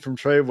have seen from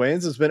Trey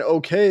Waynes has been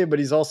okay, but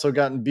he's also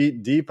gotten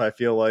beat deep, I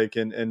feel like,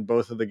 in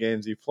both of the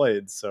games he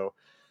played. So,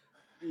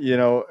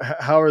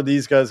 how are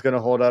these guys going to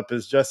hold up?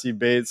 Is Jesse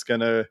Bates going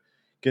to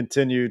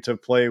continue to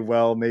play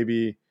well?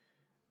 Maybe,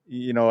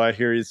 I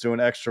hear he's doing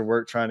extra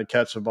work trying to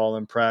catch the ball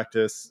in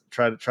practice,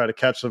 try to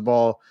catch the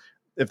ball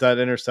if that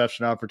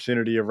interception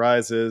opportunity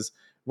arises.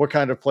 What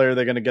kind of player are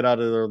they going to get out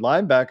of their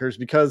linebackers?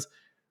 Because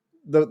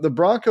the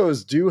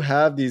Broncos do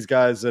have these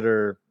guys that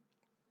are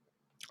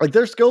like,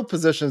 their skill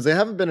positions. They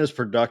haven't been as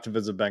productive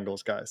as the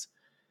Bengals guys,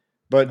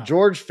 but no.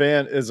 George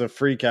Fant is a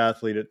freak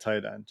athlete at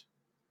tight end,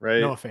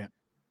 right?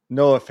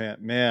 Noah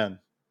Fant, man.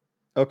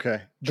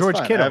 Okay. George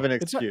Kittle. I have an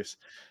excuse.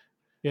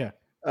 Yeah.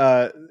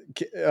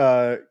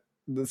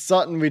 The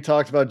Sutton we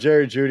talked about,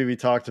 Jerry Jeudy we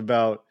talked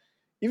about,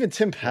 even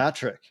Tim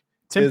Patrick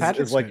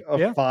is like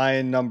a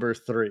fine number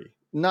 3.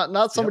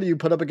 Not somebody you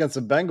put up against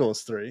the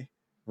Bengals 3,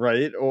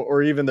 right?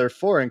 Or even their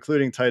 4,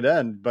 including tight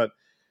end. But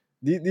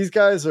these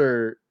guys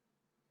are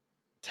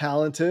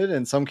talented,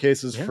 in some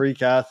cases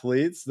freak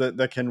athletes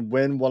that can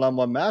win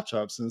one-on-one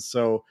matchups. And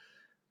so,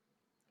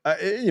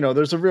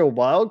 there's a real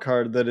wild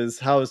card that is,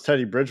 how is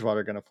Teddy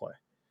Bridgewater going to play?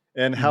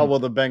 And how will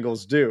the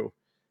Bengals do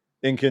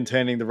in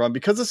containing the run?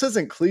 Because this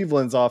isn't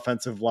Cleveland's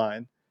offensive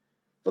line,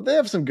 but they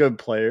have some good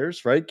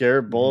players, right?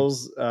 Garrett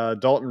Bowles,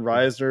 Dalton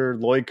Risner,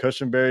 Lloyd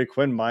Cushenberry,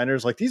 Quinn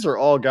Miners. Like, these are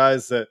all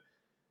guys that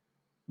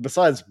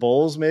besides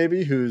Bowles,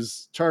 maybe,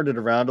 who's turned it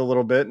around a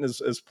little bit and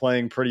is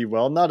playing pretty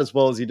well. Not as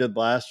well as he did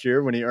last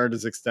year when he earned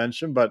his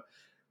extension, but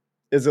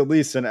is at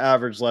least an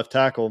average left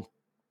tackle.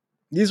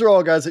 These are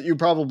all guys that you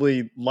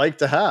probably like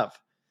to have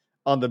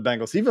on the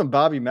Bengals. Even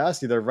Bobby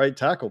Massey, their right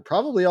tackle,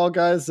 probably all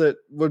guys that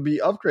would be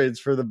upgrades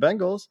for the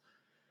Bengals,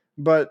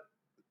 but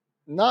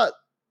not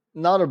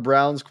a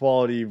Browns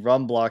quality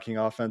run blocking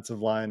offensive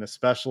line,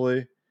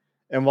 especially.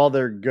 And while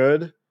they're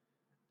good,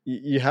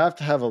 you have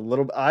to have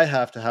I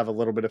have to have a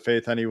little bit of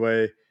faith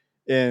anyway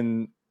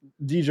in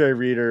DJ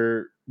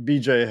Reader,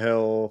 BJ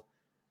Hill,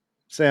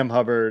 Sam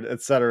Hubbard,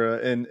 etc.,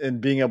 in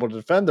being able to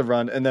defend the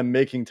run and then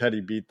making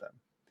Teddy beat them.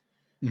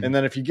 Mm-hmm. And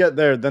then if you get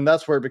there, then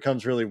that's where it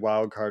becomes really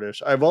wild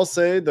cardish. I will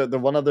say that the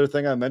one other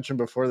thing I mentioned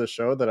before the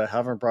show that I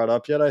haven't brought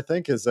up yet, I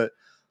think, is that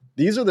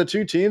these are the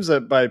two teams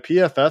that by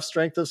PFF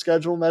strength of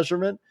schedule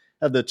measurement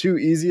have the two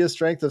easiest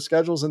strength of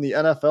schedules in the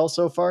NFL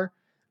so far.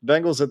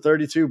 Bengals at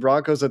 32,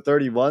 Broncos at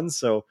 31.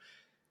 So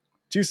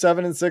 2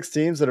 7-6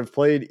 teams that have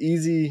played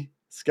easy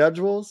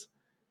schedules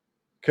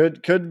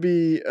could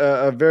be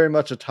a very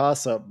much a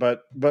toss-up.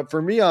 But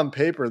for me on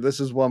paper,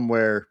 this is one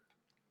where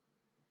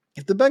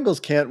if the Bengals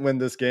can't win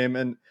this game,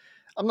 and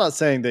I'm not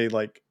saying they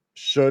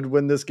should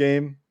win this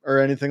game or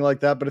anything like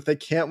that, but if they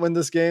can't win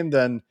this game,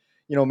 then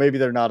maybe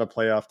they're not a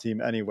playoff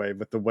team anyway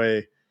with the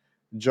way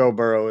Joe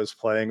Burrow is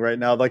playing right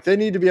now. They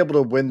need to be able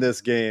to win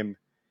this game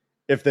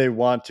if they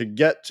want to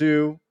get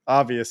to,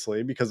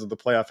 obviously, because of the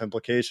playoff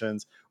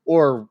implications,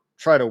 or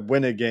try to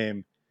win a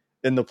game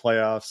in the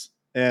playoffs.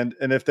 And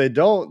if they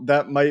don't,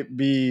 that might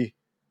be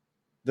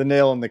the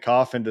nail in the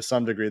coffin to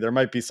some degree. There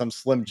might be some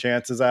slim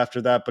chances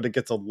after that, but it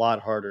gets a lot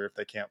harder if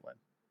they can't win.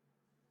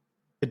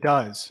 It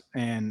does.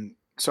 And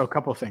so a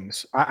couple of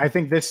things. I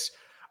think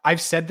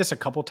I've said this a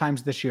couple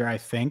times this year, I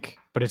think,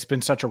 but it's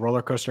been such a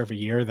roller coaster of a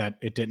year that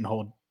it didn't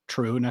hold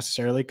true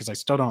necessarily, because I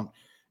still don't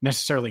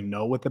necessarily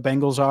know what the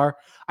Bengals are.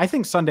 I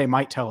think Sunday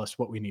might tell us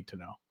what we need to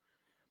know,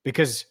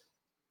 because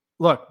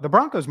look, the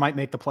Broncos might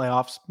make the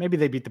playoffs. Maybe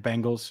they beat the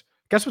Bengals.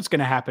 Guess what's going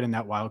to happen in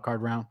that wild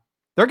card round?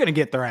 They're going to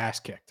get their ass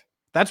kicked.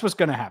 That's what's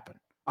going to happen.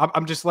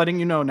 I'm just letting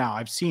you know now.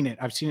 I've seen it.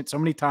 I've seen it so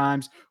many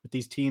times with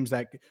these teams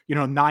that,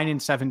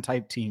 9-7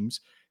 type teams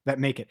that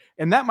make it.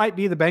 And that might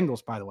be the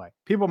Bengals, by the way.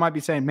 People might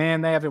be saying,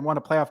 man, they haven't won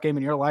a playoff game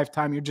in your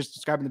lifetime. You're just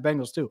describing the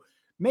Bengals too.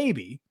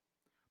 Maybe.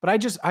 But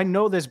I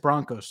know this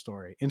Broncos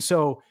story. And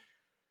so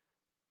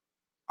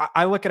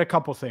I look at a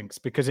couple things,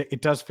 because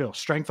it does feel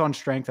strength on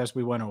strength, as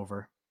we went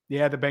over.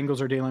 Yeah, the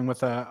Bengals are dealing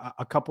with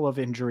a couple of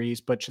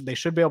injuries, but they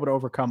should be able to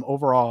overcome.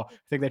 Overall, I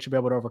think they should be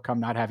able to overcome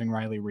not having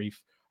Riley Reiff.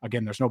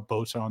 Again, there's no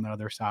Bosa on the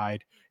other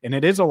side. And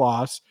it is a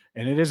loss,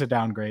 and it is a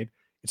downgrade.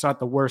 It's not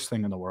the worst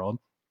thing in the world.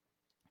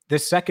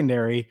 This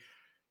secondary,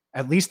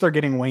 at least they're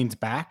getting Waynes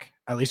back.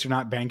 At least they're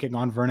not banking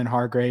on Vernon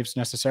Hargreaves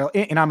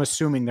necessarily. And I'm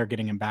assuming they're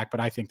getting him back, but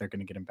I think they're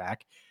going to get him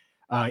back.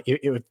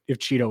 If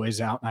Chido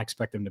is out, and I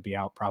expect him to be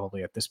out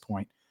probably at this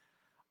point.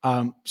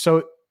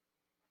 So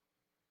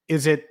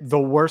is it the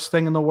worst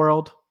thing in the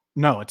world?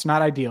 No, it's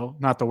not ideal.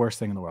 Not the worst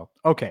thing in the world.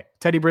 Okay.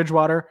 Teddy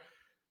Bridgewater,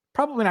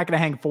 probably not going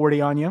to hang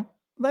 40 on you.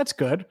 That's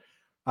good.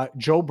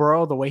 Joe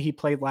Burrow, the way he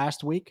played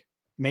last week,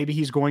 maybe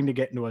he's going to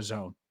get into a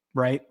zone,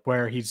 right?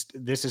 Where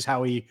this is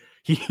how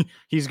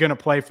he's going to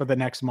play for the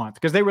next month,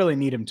 because they really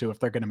need him to if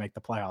they're going to make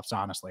the playoffs,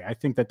 honestly. I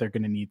think that they're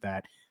going to need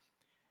that.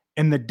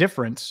 And the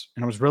difference,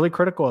 and I was really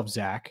critical of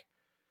Zach,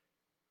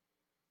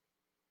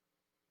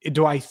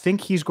 do I think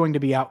he's going to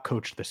be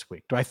outcoached this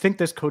week? Do I think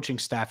this coaching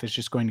staff is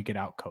just going to get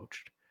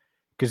outcoached?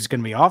 Because it's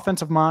going to be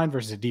offensive mind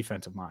versus a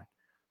defensive mind.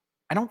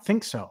 I don't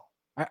think so.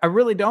 I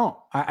really don't.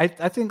 I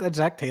think that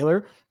Zach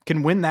Taylor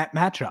can win that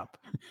matchup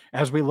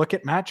as we look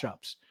at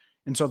matchups.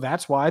 And so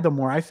that's why the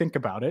more I think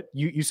about it,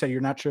 you say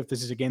you're not sure if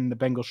this is a game the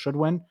Bengals should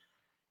win.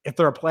 If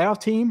they're a playoff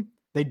team,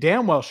 they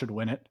damn well should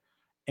win it.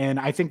 And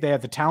I think they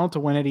have the talent to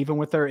win it, even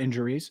with their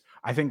injuries.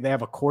 I think they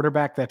have a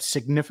quarterback that's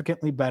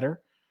significantly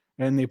better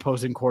than the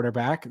opposing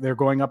quarterback. They're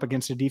going up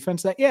against a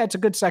defense that, it's a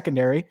good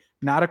secondary,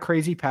 not a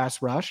crazy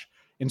pass rush.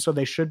 And so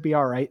they should be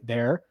all right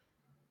there.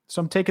 So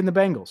I'm taking the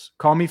Bengals.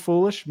 Call me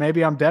foolish.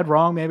 Maybe I'm dead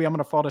wrong. Maybe I'm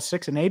going to fall to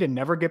 6-8 and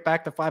never get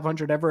back to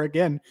 500 ever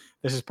again.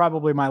 This is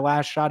probably my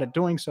last shot at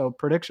doing so.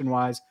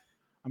 Prediction-wise,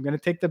 I'm going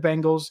to take the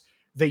Bengals.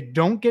 They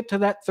don't get to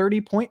that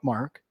 30-point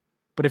mark,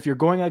 but if you're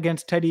going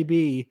against Teddy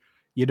B,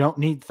 you don't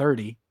need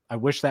 30. I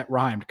wish that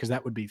rhymed, because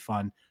that would be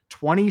fun.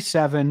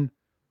 27-20.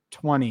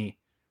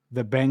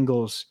 The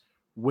Bengals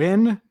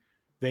win.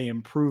 They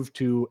improve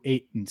to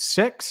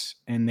 8-6,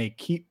 and they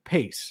keep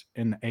pace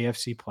in the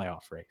AFC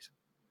playoff race.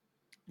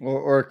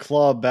 Or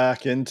claw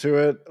back into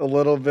it a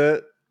little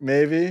bit,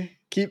 maybe.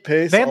 Keep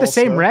pace. They have the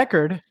same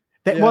record.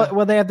 They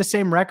have the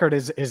same record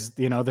as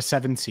the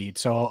 7 seed.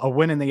 So a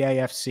win in the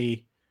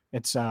AFC,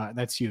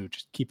 that's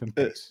huge. Keeping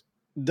pace.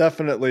 It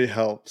definitely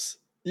helps.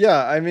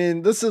 Yeah, I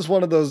mean, this is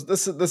one of those.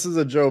 This is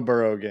a Joe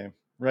Burrow game,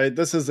 right?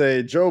 This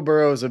is Joe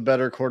Burrow is a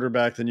better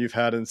quarterback than you've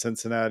had in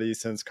Cincinnati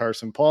since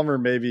Carson Palmer,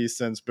 maybe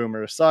since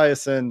Boomer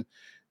Esiason,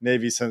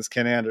 maybe since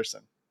Ken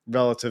Anderson,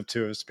 relative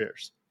to his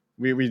peers.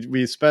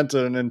 We spent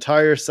an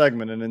entire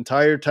segment, an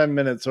entire 10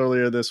 minutes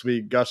earlier this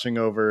week gushing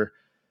over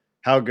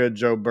how good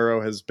Joe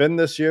Burrow has been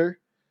this year.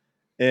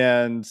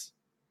 And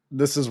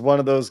this is one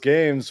of those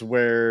games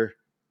where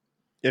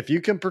if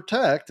you can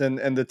protect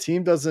and the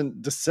team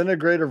doesn't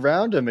disintegrate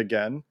around him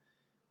again,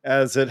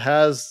 as it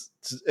has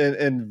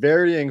in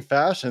varying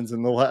fashions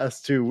in the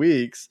last 2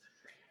 weeks,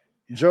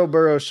 Joe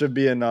Burrow should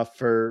be enough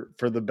for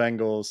the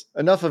Bengals,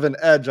 enough of an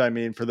edge, I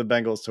mean, for the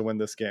Bengals to win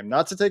this game.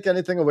 Not to take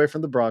anything away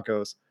from the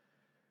Broncos,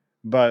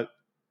 but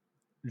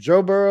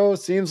Joe Burrow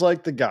seems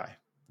like the guy,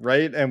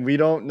 right? And we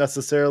don't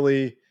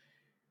necessarily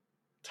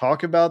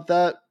talk about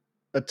that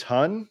a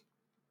ton.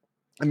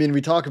 I mean,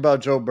 we talk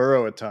about Joe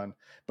Burrow a ton,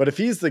 but if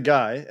he's the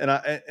guy,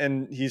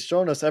 and he's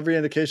shown us every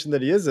indication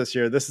that he is this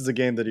year, this is a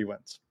game that he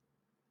wins.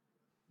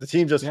 The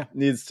team just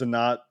needs to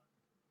not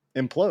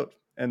implode,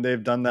 and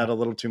they've done that a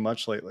little too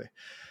much lately.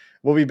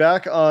 We'll be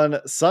back on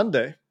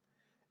Sunday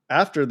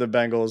after the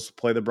Bengals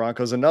play the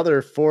Broncos,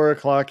 another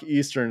 4:00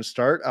 Eastern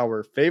start,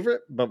 our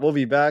favorite, but we'll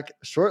be back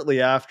shortly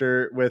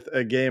after with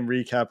a game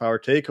recap, our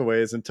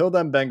takeaways. Until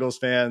then, Bengals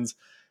fans,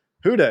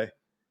 hooday,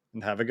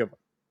 and have a good one.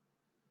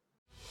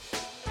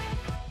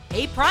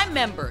 Hey, Prime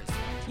members,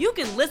 you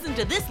can listen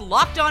to this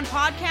Locked On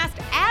podcast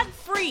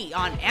ad-free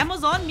on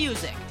Amazon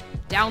Music.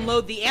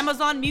 Download the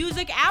Amazon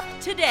Music app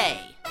today.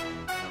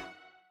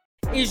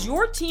 Is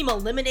your team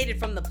eliminated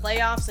from the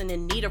playoffs and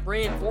in need of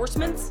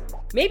reinforcements?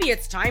 Maybe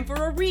it's time for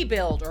a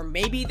rebuild, or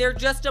maybe they're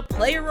just a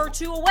player or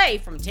two away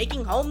from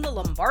taking home the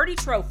Lombardi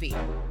Trophy.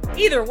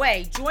 Either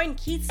way, join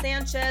Keith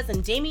Sanchez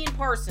and Damian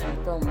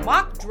Parson for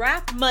Mock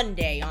Draft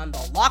Monday on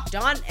the Locked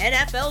On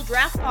NFL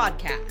Draft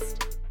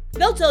Podcast.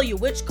 They'll tell you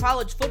which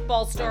college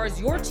football stars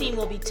your team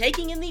will be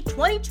taking in the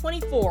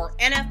 2024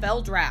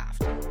 NFL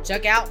Draft.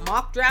 Check out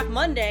Mock Draft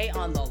Monday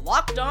on the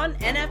Locked On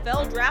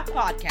NFL Draft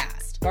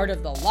Podcast, part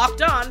of the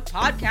Locked On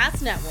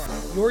Podcast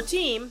Network. Your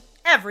team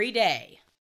every day.